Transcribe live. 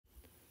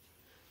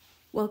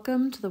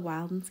Welcome to the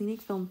Wild and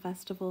Scenic Film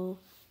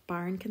Festival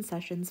Bar and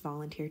Concessions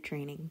Volunteer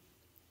Training.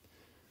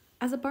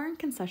 As a Bar and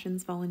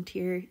Concessions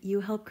volunteer,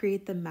 you help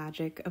create the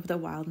magic of the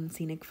Wild and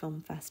Scenic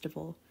Film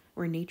Festival,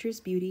 where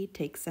nature's beauty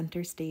takes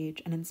center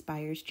stage and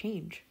inspires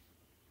change.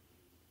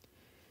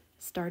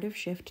 Start of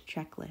shift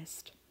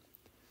checklist.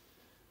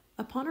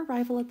 Upon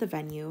arrival at the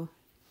venue,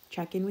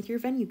 check in with your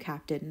venue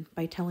captain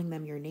by telling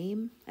them your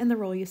name and the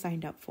role you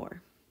signed up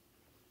for.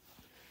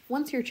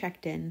 Once you're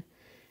checked in,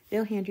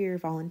 they'll hand you your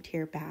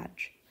volunteer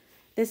badge.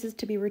 This is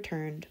to be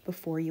returned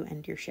before you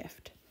end your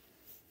shift.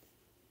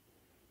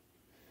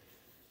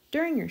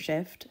 During your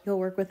shift, you'll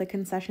work with a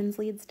concessions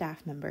lead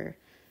staff member.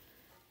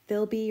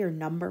 They'll be your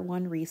number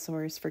one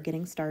resource for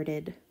getting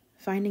started,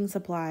 finding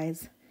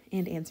supplies,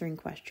 and answering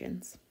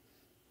questions.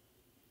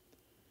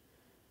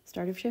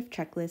 Start of shift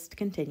checklist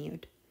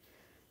continued.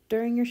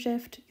 During your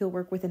shift, you'll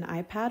work with an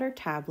iPad or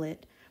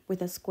tablet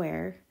with a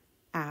Square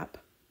app,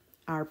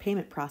 our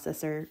payment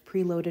processor,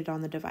 preloaded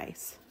on the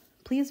device.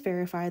 Please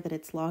verify that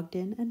it's logged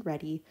in and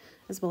ready,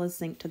 as well as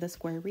synced to the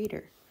Square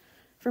reader.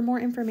 For more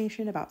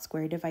information about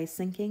Square device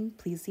syncing,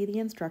 please see the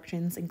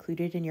instructions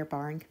included in your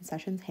Bar and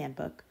Concessions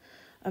handbook.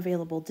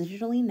 Available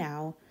digitally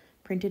now,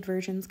 printed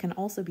versions can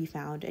also be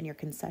found in your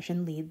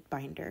concession lead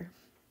binder.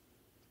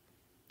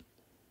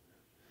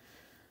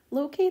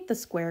 Locate the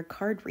Square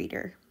card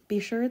reader. Be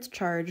sure it's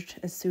charged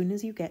as soon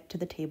as you get to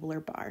the table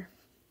or bar.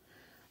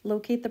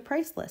 Locate the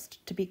price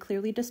list to be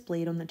clearly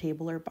displayed on the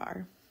table or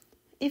bar.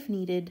 If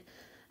needed,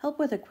 help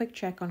with a quick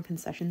check on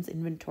concessions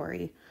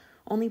inventory.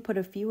 Only put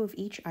a few of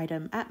each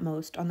item at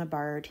most on the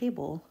bar or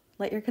table.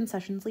 Let your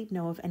concessions lead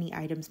know if any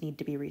items need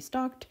to be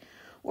restocked,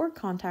 or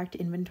contact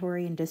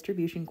inventory and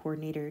distribution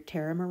coordinator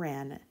Tara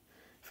Moran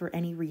for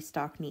any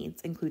restock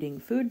needs, including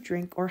food,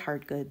 drink, or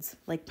hard goods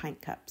like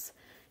pint cups,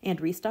 and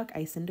restock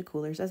ice into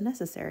coolers as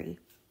necessary.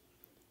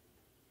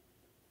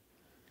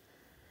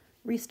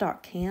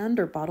 Restock canned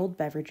or bottled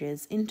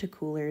beverages into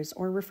coolers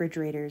or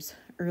refrigerators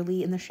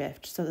early in the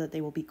shift so that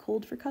they will be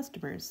cold for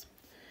customers.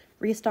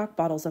 Restock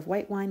bottles of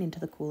white wine into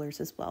the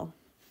coolers as well.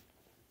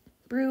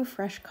 Brew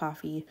fresh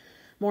coffee.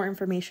 More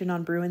information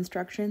on brew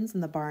instructions in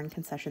the Bar and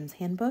Concessions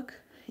handbook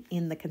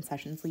in the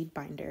concessions lead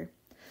binder.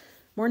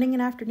 Morning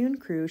and afternoon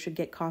crew should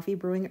get coffee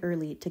brewing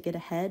early to get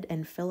ahead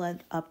and fill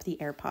up the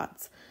air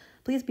pots.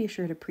 Please be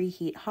sure to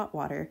preheat hot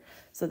water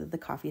so that the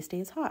coffee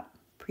stays hot.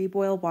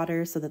 Pre-boil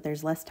water so that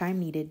there's less time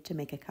needed to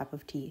make a cup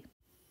of tea.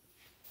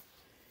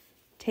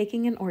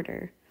 Taking an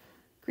order.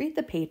 Greet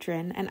the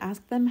patron and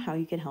ask them how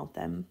you can help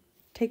them.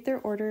 Take their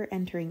order,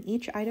 entering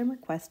each item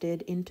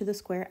requested into the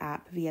Square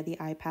app via the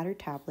iPad or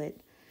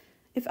tablet.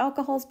 If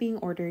alcohol is being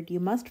ordered,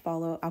 you must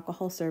follow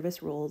alcohol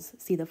service rules.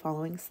 See the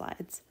following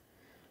slides.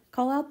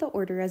 Call out the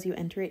order as you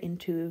enter it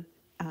into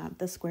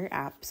the Square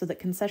app so that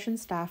concession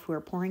staff who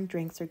are pouring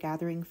drinks or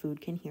gathering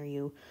food can hear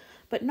you,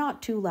 but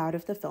not too loud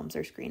if the films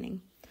are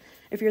screening.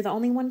 If you're the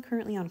only one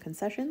currently on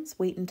concessions,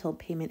 wait until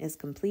payment is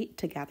complete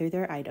to gather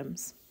their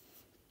items.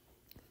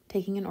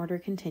 Taking an order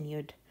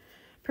continued.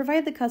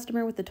 Provide the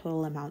customer with the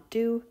total amount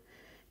due.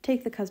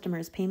 Take the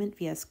customer's payment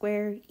via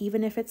Square.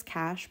 Even if it's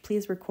cash,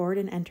 please record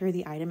and enter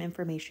the item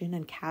information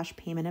and cash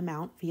payment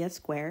amount via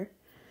Square.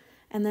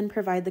 And then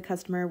provide the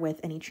customer with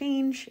any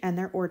change and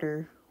their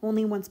order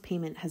only once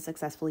payment has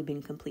successfully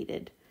been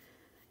completed.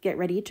 Get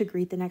ready to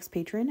greet the next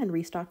patron and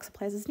restock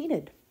supplies as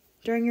needed.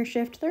 During your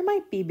shift, there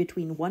might be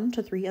between 1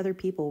 to 3 other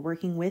people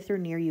working with or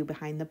near you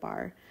behind the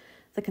bar.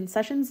 The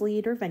concessions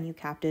lead or venue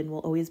captain will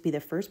always be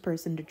the first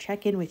person to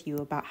check in with you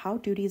about how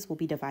duties will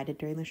be divided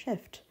during the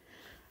shift.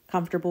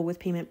 Comfortable with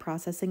payment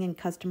processing and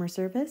customer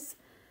service?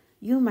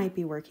 You might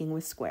be working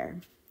with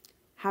Square.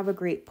 Have a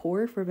great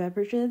pour for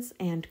beverages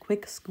and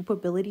quick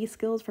scoopability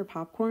skills for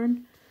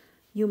popcorn?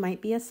 You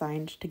might be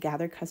assigned to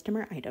gather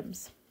customer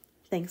items.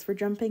 Thanks for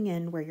jumping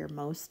in where you're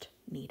most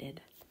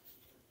needed.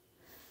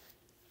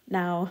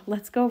 Now,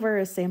 let's go over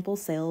a sample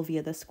sale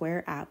via the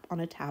Square app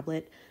on a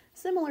tablet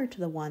similar to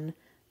the one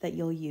that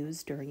you'll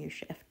use during your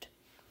shift.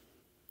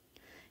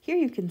 Here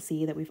you can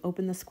see that we've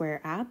opened the Square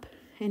app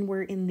and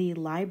we're in the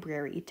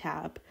Library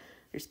tab.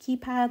 There's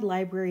Keypad,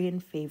 Library,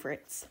 and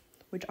Favorites,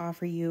 which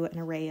offer you an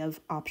array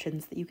of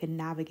options that you can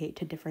navigate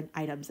to different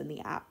items in the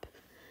app.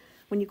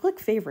 When you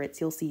click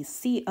Favorites, you'll see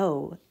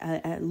CO,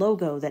 a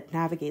logo that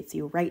navigates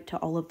you right to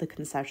all of the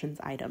concessions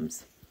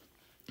items.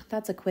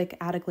 That's a quick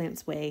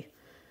at-a-glance way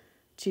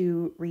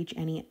to reach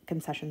any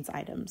concessions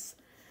items.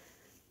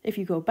 If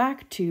you go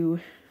back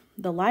to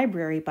the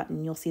library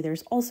button, you'll see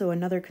there's also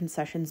another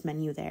concessions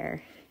menu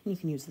there. You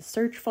can use the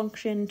search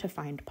function to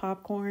find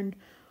popcorn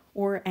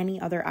or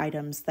any other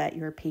items that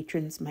your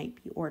patrons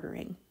might be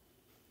ordering.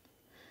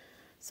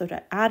 So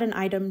to add an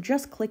item,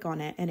 just click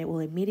on it and it will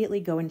immediately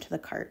go into the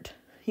cart.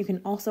 You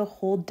can also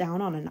hold down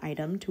on an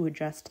item to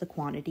adjust the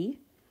quantity.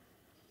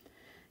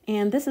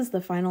 And this is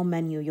the final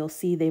menu. You'll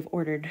see they've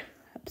ordered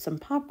some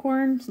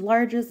popcorn,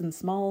 larges and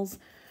smalls.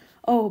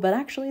 Oh, but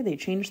actually they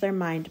changed their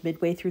mind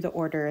midway through the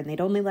order and they'd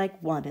only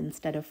like 1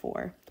 instead of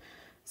 4.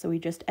 So we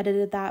just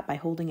edited that by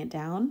holding it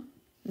down.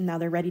 And now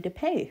they're ready to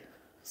pay.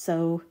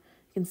 So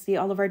You can see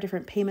all of our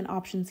different payment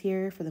options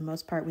here. For the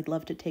most part, we'd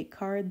love to take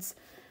cards,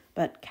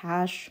 but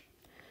cash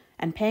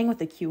and paying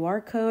with a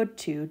QR code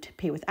to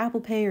pay with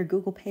Apple Pay or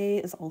Google Pay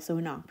is also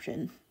an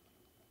option.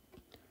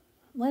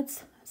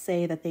 Let's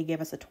say that they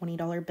give us a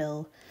 $20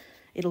 bill.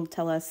 It'll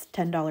tell us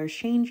 $10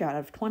 change out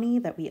of 20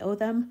 that we owe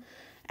them,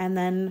 and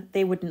then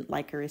they wouldn't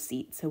like a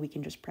receipt, so we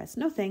can just press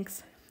no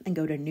thanks and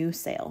go to new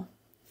sale.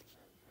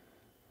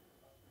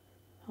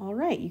 All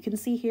right, you can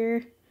see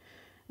here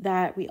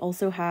that we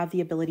also have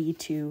the ability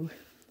to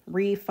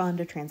refund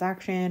a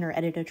transaction or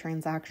edit a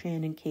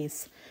transaction in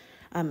case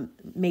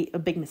a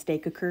big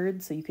mistake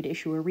occurred. So you could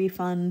issue a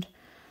refund.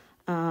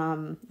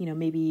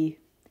 Maybe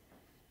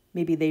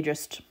they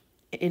just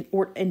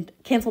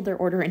canceled their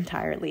order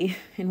entirely,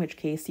 in which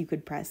case you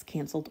could press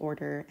canceled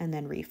order and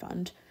then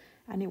refund,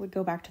 and it would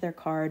go back to their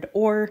card.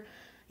 Or,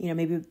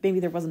 maybe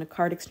there wasn't a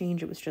card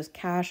exchange, it was just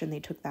cash and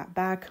they took that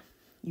back.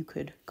 You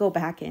could go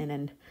back in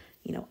and,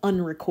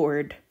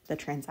 unrecord the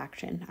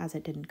transaction as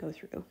it didn't go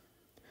through.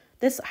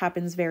 This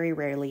happens very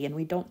rarely, and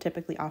we don't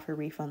typically offer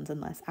refunds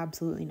unless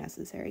absolutely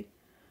necessary.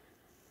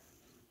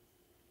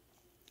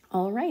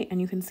 All right,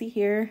 and you can see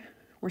here,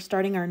 we're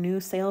starting our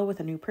new sale with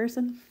a new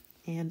person,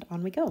 and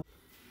on we go.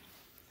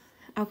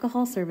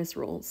 Alcohol service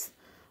rules.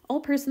 All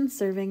persons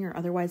serving or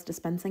otherwise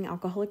dispensing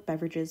alcoholic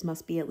beverages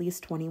must be at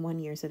least 21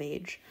 years of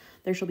age.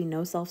 There shall be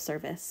no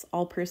self-service.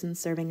 All persons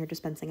serving or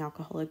dispensing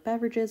alcoholic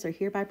beverages are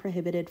hereby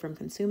prohibited from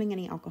consuming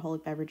any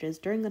alcoholic beverages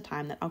during the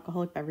time that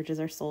alcoholic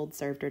beverages are sold,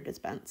 served, or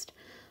dispensed.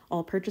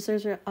 All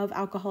purchasers of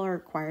alcohol are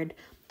required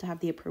to have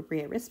the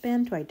appropriate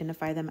wristband to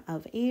identify them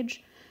of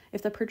age.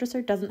 If the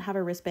purchaser doesn't have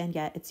a wristband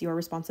yet, it's your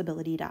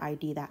responsibility to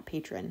ID that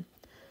patron.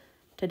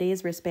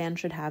 Today's wristband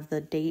should have the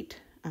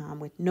date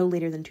with no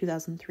later than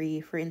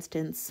 2003. For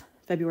instance,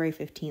 February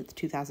 15th,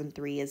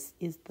 2003 is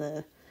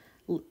the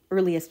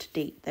earliest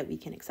date that we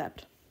can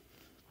accept.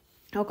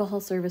 Alcohol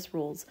service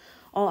rules.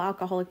 All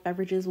alcoholic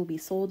beverages will be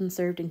sold and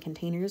served in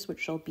containers which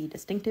shall be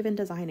distinctive in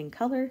design and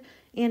color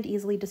and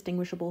easily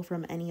distinguishable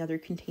from any other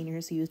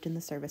containers used in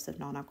the service of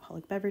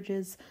non-alcoholic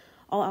beverages.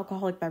 All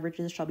alcoholic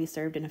beverages shall be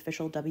served in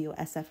official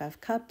WSFF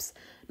cups.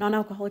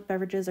 Non-alcoholic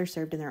beverages are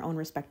served in their own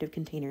respective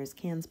containers,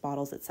 cans,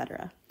 bottles,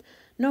 etc.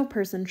 No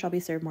person shall be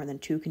served more than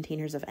 2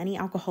 containers of any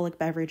alcoholic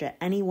beverage at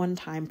any one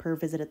time per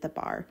visit at the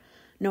bar.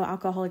 No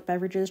alcoholic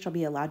beverages shall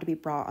be allowed to be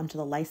brought onto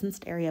the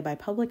licensed area by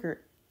public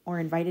or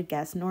invited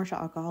guests, nor shall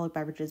alcoholic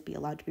beverages be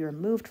allowed to be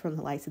removed from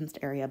the licensed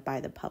area by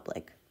the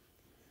public.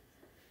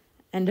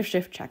 End of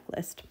shift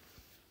checklist.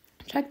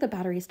 Check the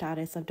battery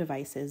status of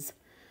devices.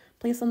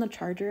 Place on the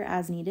charger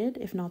as needed,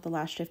 if not the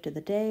last shift of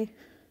the day.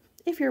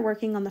 If you're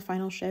working on the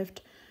final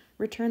shift,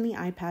 return the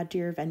iPad to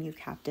your venue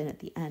captain at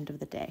the end of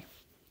the day.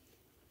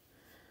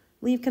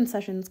 Leave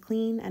concessions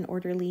clean and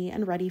orderly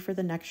and ready for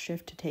the next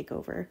shift to take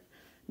over.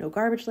 No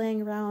garbage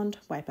laying around,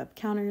 wipe up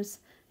counters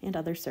and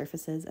other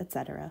surfaces,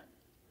 etc.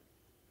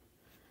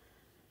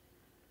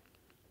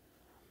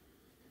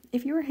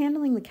 If you are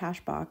handling the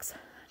cash box,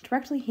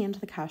 directly hand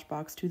the cash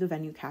box to the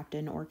venue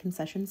captain or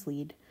concessions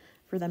lead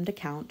for them to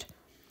count,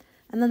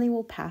 and then they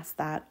will pass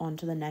that on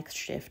to the next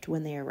shift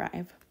when they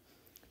arrive.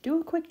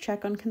 Do a quick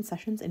check on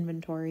concessions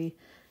inventory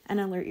and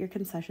alert your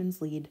concessions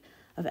lead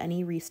of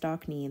any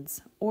restock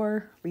needs,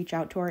 or reach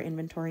out to our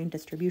inventory and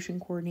distribution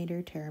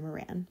coordinator, Tara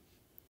Moran.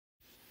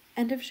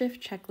 End of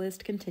shift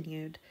checklist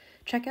continued.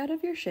 Check out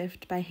of your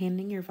shift by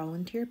handing your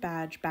volunteer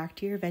badge back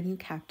to your venue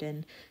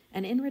captain,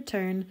 and in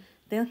return,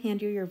 they'll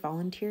hand you your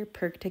volunteer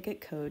perk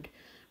ticket code,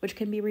 which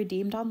can be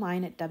redeemed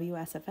online at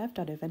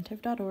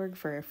wsff.eventive.org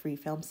for a free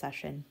film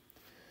session.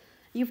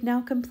 You've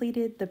now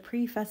completed the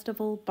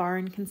pre-festival bar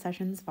and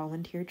concessions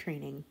volunteer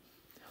training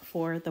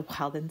for the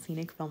Wild and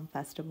Scenic Film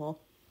Festival.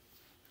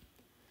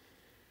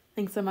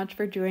 Thanks so much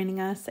for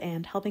joining us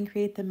and helping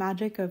create the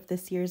magic of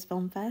this year's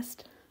Film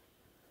Fest.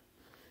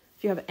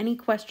 If you have any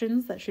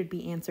questions that should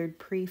be answered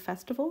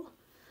pre-festival,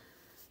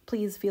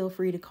 please feel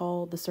free to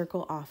call the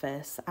Circle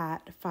office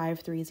at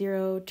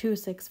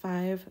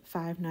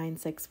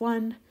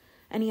 530-265-5961.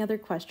 Any other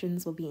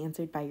questions will be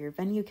answered by your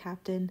venue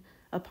captain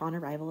upon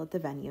arrival at the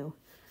venue.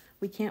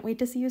 We can't wait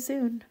to see you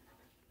soon.